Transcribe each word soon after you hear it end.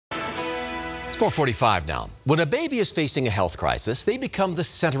It's 4:45 now. When a baby is facing a health crisis, they become the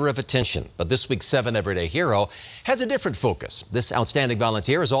center of attention. But this week's 7 Everyday hero has a different focus. This outstanding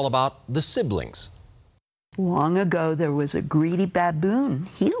volunteer is all about the siblings. Long ago, there was a greedy baboon.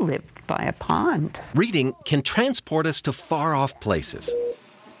 He lived by a pond. Reading can transport us to far-off places,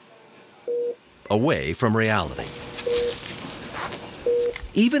 away from reality.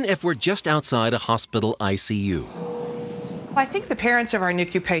 Even if we're just outside a hospital ICU. I think the parents of our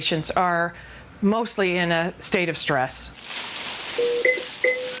NICU patients are mostly in a state of stress.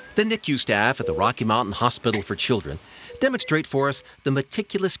 The NICU staff at the Rocky Mountain Hospital for Children demonstrate for us the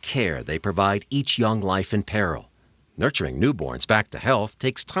meticulous care they provide each young life in peril. Nurturing newborns back to health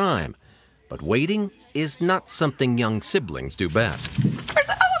takes time, but waiting is not something young siblings do best. Where's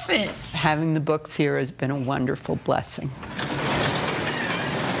the elephant? Having the books here has been a wonderful blessing.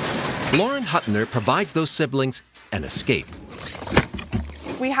 Lauren Huttner provides those siblings an escape.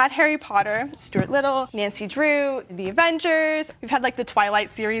 We had Harry Potter, Stuart Little, Nancy Drew, the Avengers. We've had like the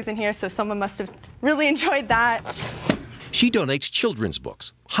Twilight series in here, so someone must have really enjoyed that. She donates children's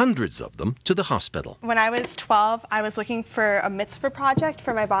books, hundreds of them, to the hospital. When I was 12, I was looking for a mitzvah project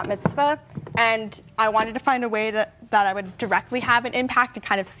for my bat mitzvah, and I wanted to find a way that I would directly have an impact and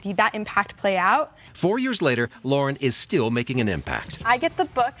kind of see that impact play out. 4 years later, Lauren is still making an impact. I get the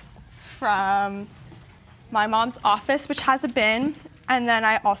books from my mom's office, which has a bin, and then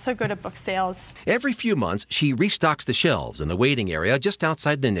I also go to book sales. Every few months, she restocks the shelves in the waiting area just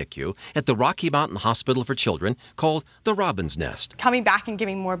outside the NICU at the Rocky Mountain Hospital for Children called the Robin's Nest. Coming back and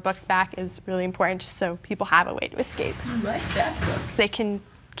giving more books back is really important so people have a way to escape. I like that book. They can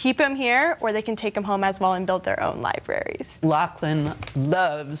keep them here or they can take them home as well and build their own libraries. Lachlan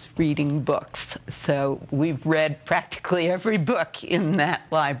loves reading books, so we've read practically every book in that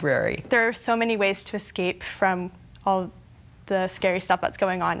library. There are so many ways to escape from all the scary stuff that's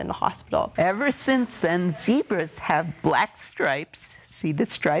going on in the hospital. Ever since then, zebras have black stripes, see the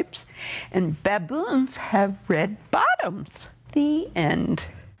stripes, and baboons have red bottoms. The end.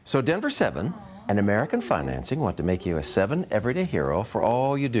 So Denver 7 and American Financing want to make you a 7 Everyday hero for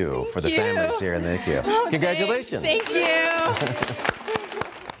all you do for the families here in the NICU. Congratulations. Thank you.